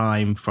of our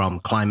time,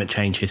 from climate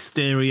change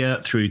hysteria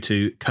through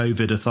to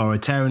COVID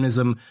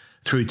authoritarianism,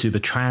 through to the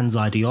trans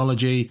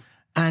ideology.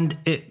 And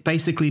it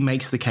basically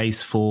makes the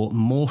case for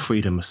more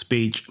freedom of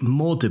speech,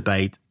 more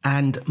debate,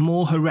 and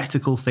more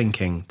heretical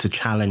thinking to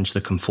challenge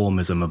the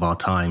conformism of our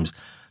times.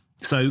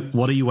 So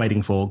what are you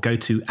waiting for? Go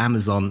to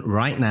Amazon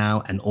right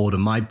now and order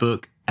my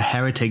book, A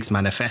Heretic's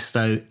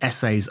Manifesto,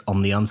 Essays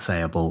on the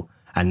Unsayable.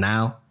 And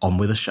now, on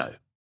with the show.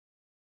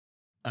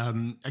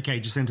 Okay,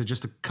 Jacinta,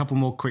 just a couple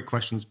more quick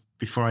questions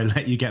before I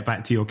let you get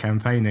back to your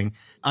campaigning.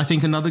 I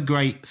think another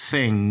great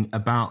thing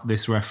about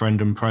this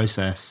referendum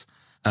process,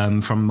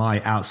 from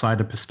my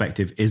outsider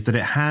perspective, is that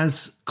it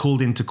has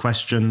called into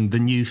question the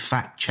new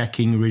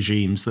fact-checking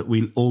regimes that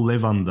we all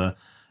live under,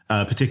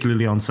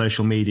 particularly on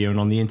social media and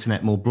on the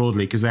internet more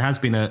broadly, because there has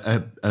been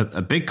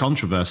a big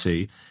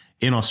controversy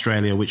in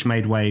Australia, which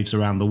made waves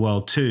around the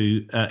world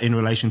too, in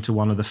relation to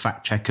one of the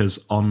fact checkers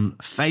on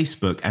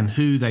Facebook and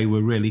who they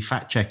were really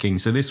fact checking.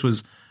 So this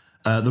was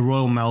the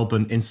Royal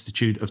Melbourne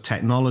Institute of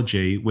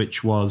Technology,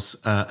 which was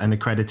an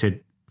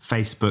accredited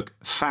Facebook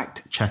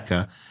fact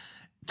checker.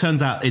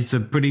 Turns out it's a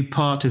pretty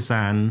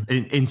partisan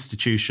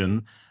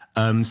institution.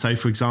 So,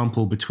 for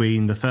example,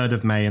 between the 3rd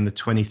of May and the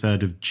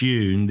 23rd of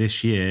June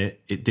this year,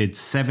 it did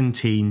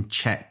 17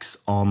 checks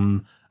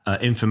on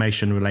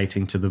information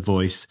relating to The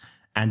Voice.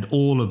 And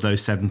all of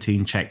those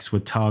 17 checks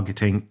were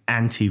targeting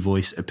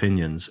anti-voice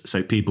opinions.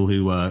 So people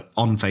who were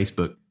on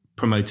Facebook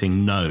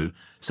promoting no,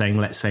 saying,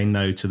 let's say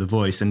no to The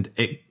Voice. And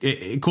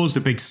it caused a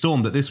big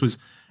storm that this was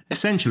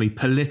essentially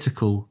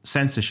political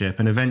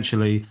censorship. And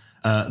eventually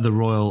the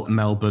Royal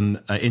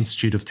Melbourne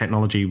Institute of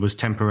Technology was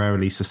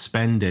temporarily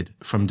suspended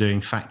from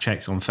doing fact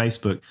checks on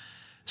Facebook.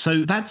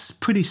 So that's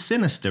pretty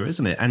sinister,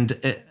 isn't it? And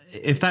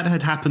if that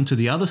had happened to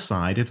the other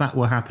side, if that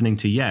were happening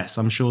to Yes,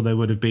 I'm sure there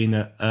would have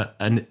been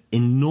an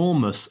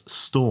enormous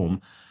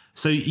storm.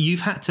 So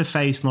you've had to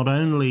face not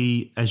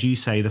only, as you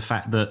say, the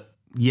fact that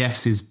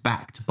Yes is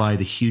backed by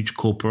the huge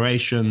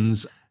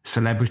corporations,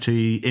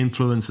 celebrity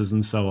influencers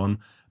and so on,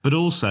 but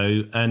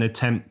also an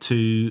attempt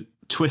to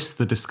twist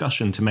the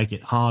discussion to make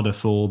it harder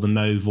for the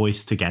no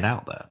voice to get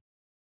out there.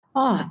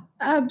 Oh,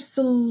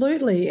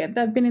 absolutely.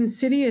 They've been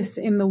insidious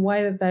in the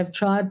way that they've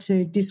tried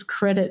to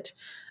discredit,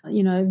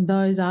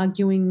 those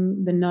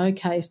arguing the no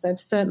case. They've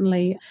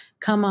certainly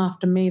come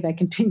after me. They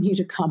continue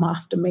to come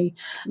after me.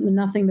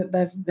 Nothing that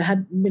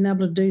they've been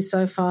able to do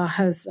so far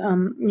has,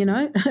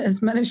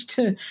 has managed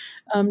to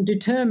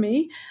deter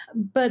me.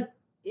 But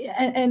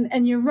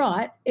and you're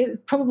right,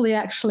 it's probably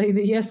actually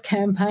the Yes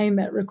campaign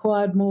that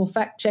required more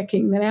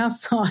fact-checking than our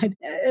side,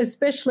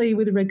 especially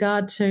with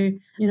regard to,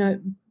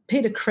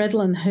 Peter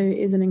Credlin, who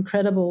is an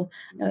incredible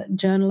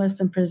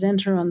journalist and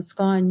presenter on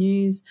Sky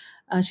News.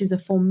 She's a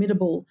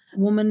formidable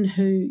woman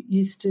who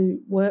used to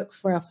work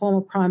for our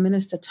former Prime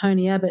Minister,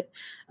 Tony Abbott.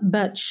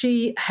 But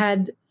she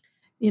had,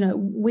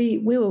 we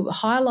were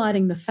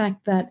highlighting the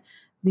fact that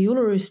the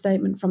Uluru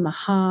Statement from the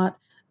Heart,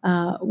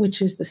 which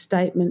is the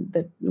statement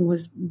that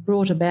was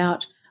brought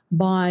about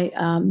by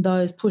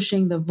those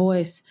pushing The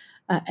Voice,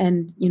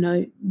 and,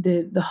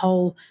 the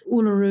whole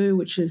Uluru,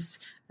 which is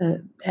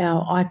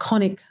our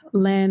iconic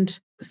land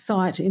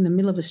site in the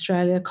middle of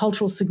Australia,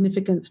 cultural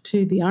significance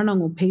to the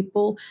Arnongal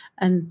people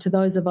and to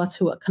those of us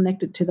who are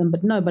connected to them,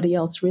 but nobody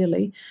else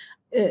really.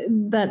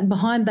 That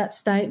behind that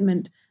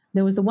statement,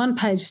 there was the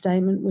one-page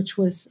statement, which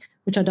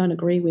I don't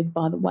agree with,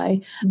 by the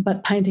way,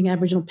 but painting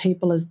Aboriginal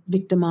people as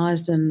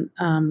victimised and,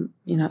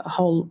 a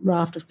whole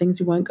raft of things.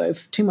 We won't go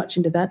too much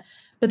into that.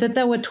 But that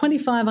there were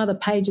 25 other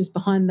pages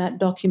behind that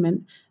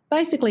document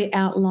basically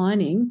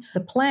outlining the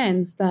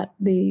plans that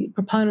the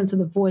proponents of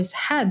The Voice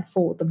had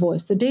for The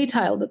Voice, the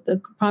detail that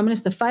the Prime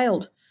Minister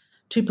failed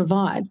to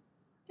provide.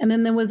 And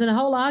then there was a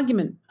whole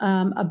argument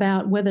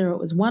about whether it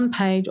was 1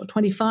 page or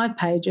 25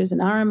 pages,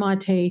 and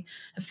RMIT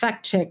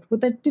fact-checked. Well,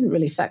 they didn't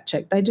really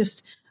fact-check. They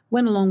just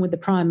went along with the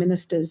Prime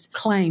Minister's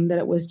claim that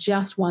it was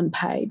just 1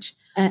 page.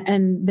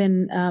 And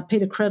then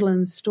Peter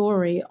Credlin's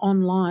story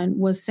online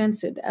was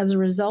censored as a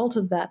result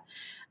of that.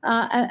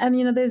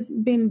 And there's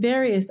been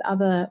various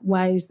other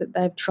ways that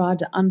they've tried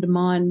to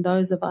undermine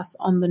those of us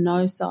on the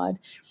no side.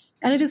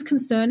 And it is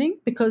concerning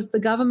because the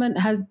government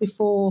has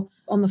before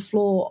on the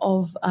floor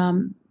of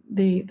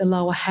the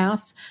lower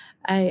house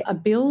a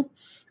bill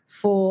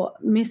for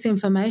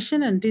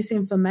misinformation and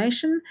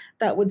disinformation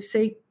that would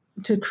seek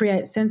to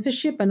create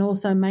censorship and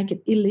also make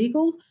it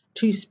illegal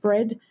to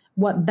spread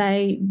what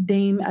they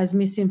deem as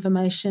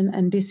misinformation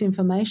and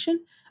disinformation,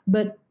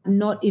 but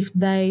not if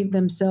they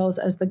themselves,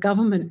 as the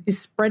government, is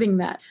spreading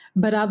that,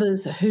 but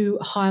others who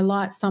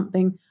highlight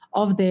something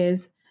of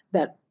theirs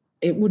that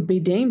it would be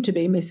deemed to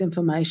be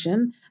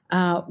misinformation,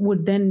 that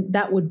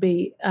would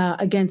be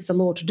against the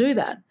law to do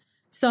that.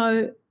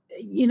 So,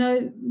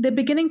 they're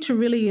beginning to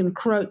really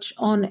encroach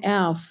on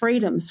our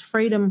freedoms,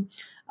 freedom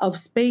of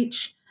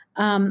speech,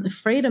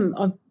 freedom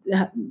of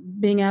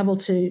being able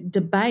to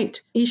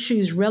debate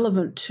issues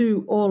relevant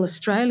to all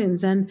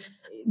Australians, and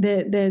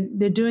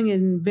they're doing it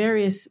in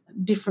various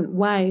different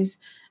ways.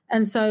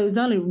 And so it's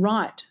only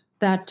right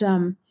that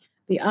the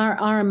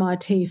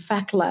RMIT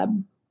Fact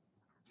Lab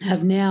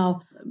have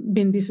now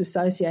been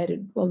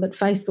disassociated, that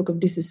Facebook have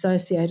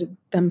disassociated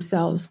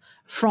themselves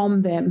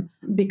from them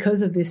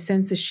because of this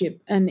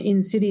censorship and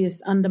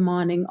insidious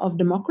undermining of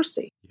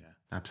democracy. Yeah,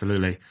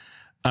 absolutely.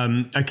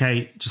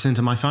 Okay,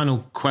 Jacinta, my final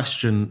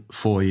question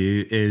for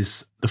you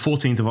is the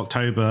 14th of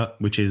October,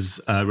 which is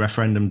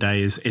referendum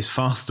day, is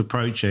fast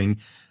approaching.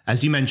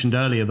 As you mentioned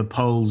earlier, the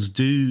polls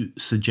do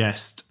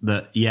suggest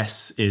that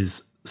yes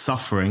is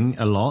suffering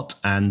a lot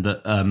and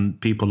that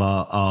people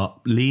are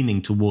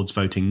leaning towards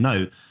voting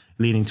no,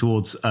 leaning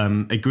towards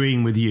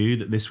agreeing with you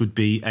that this would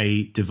be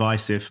a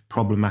divisive,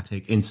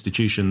 problematic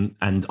institution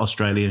and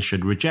Australians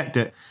should reject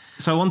it.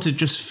 So I want to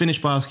just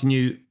finish by asking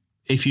you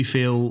if you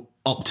feel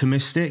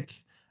optimistic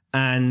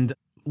and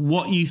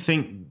what you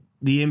think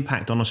the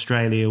impact on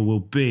Australia will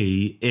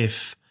be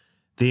if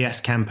the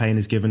Yes campaign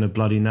is given a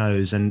bloody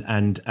nose and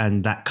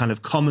that kind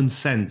of common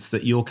sense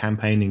that you're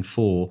campaigning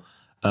for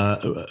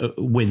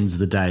wins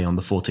the day on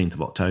the 14th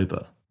of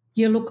October.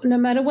 Yeah, look, no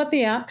matter what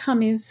the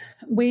outcome is,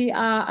 we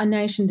are a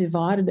nation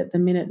divided at the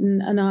minute.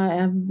 And I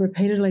have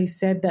repeatedly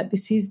said that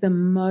this is the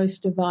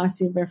most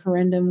divisive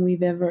referendum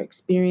we've ever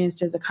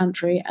experienced as a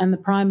country. And the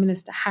Prime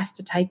Minister has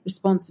to take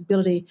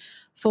responsibility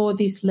for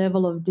this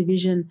level of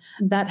division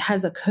that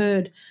has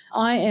occurred.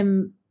 I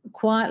am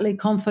quietly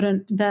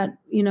confident that,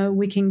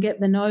 we can get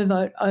the no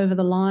vote over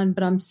the line,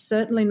 but I'm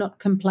certainly not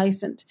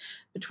complacent.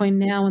 Between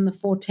now and the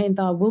 14th,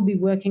 I will be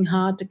working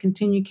hard to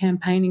continue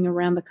campaigning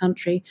around the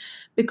country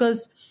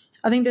because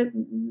I think that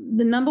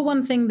the number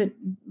one thing that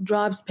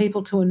drives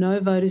people to a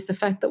no vote is the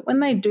fact that when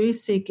they do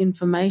seek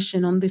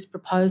information on this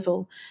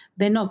proposal,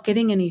 they're not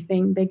getting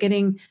anything. They're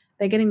getting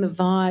the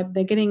vibe.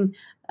 They're getting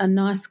a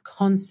nice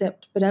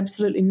concept, but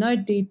absolutely no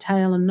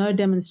detail and no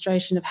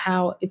demonstration of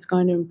how it's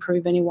going to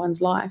improve anyone's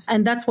life.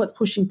 And that's what's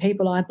pushing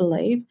people, I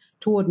believe,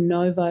 toward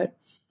no vote.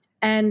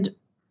 And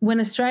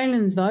when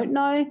Australians vote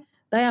no,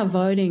 they are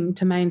voting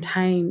to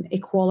maintain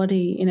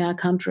equality in our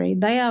country.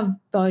 They are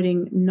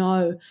voting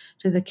no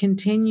to the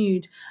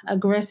continued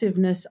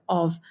aggressiveness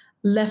of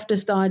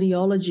leftist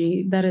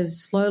ideology that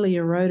has slowly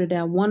eroded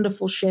our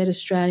wonderful shared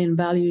Australian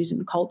values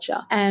and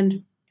culture.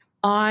 And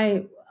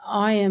I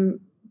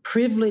am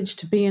privileged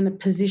to be in a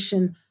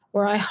position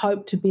where I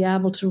hope to be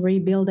able to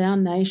rebuild our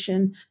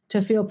nation,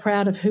 to feel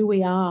proud of who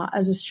we are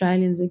as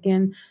Australians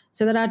again,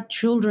 so that our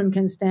children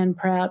can stand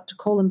proud to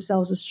call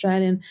themselves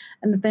Australian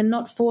and that they're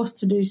not forced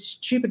to do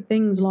stupid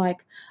things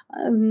like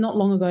not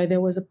long ago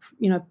there was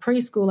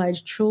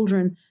preschool-aged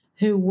children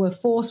who were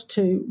forced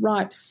to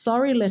write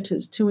sorry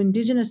letters to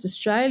Indigenous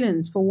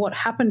Australians for what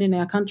happened in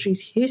our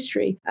country's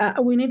history.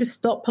 We need to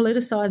stop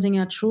politicising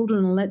our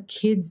children and let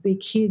kids be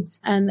kids.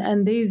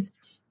 And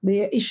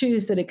the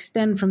issues that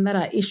extend from that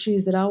are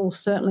issues that I will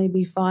certainly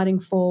be fighting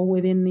for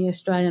within the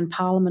Australian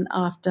Parliament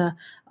after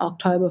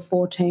October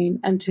 14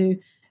 and to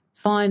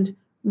find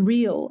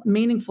real,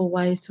 meaningful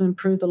ways to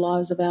improve the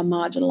lives of our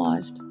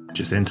marginalised.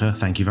 Jacinta,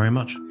 thank you very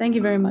much. Thank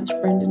you very much,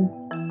 Brendan.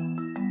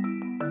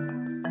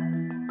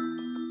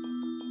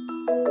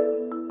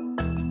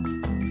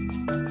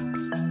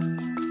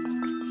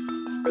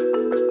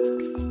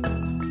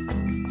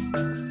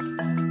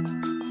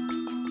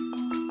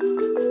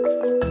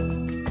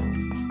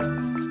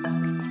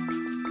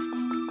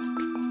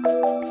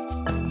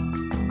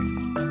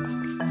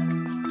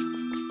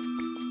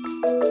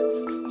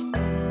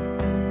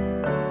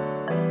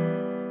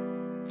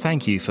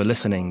 Thank you for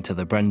listening to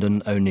The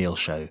Brendan O'Neill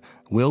Show.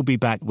 We'll be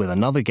back with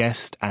another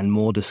guest and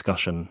more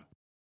discussion.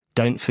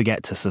 Don't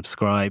forget to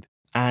subscribe,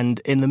 and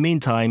in the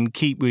meantime,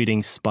 keep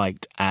reading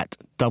Spiked at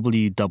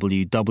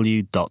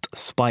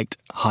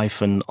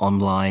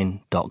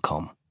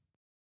www.spiked-online.com.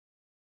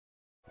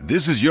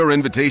 This is your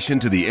invitation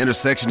to the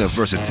intersection of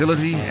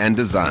versatility and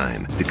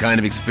design. The kind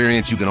of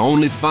experience you can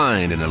only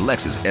find in a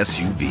Lexus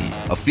SUV.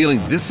 A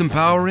feeling this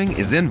empowering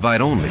is invite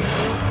only.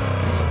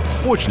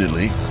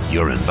 Fortunately,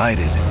 you're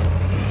invited.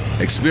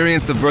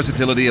 Experience the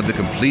versatility of the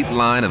complete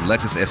line of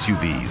Lexus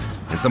SUVs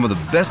and some of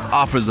the best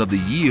offers of the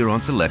year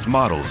on select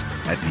models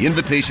at the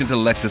Invitation to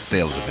Lexus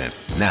sales event,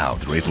 now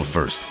through April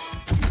 1st.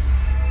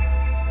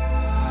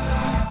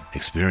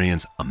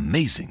 Experience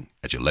amazing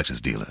at your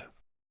Lexus dealer.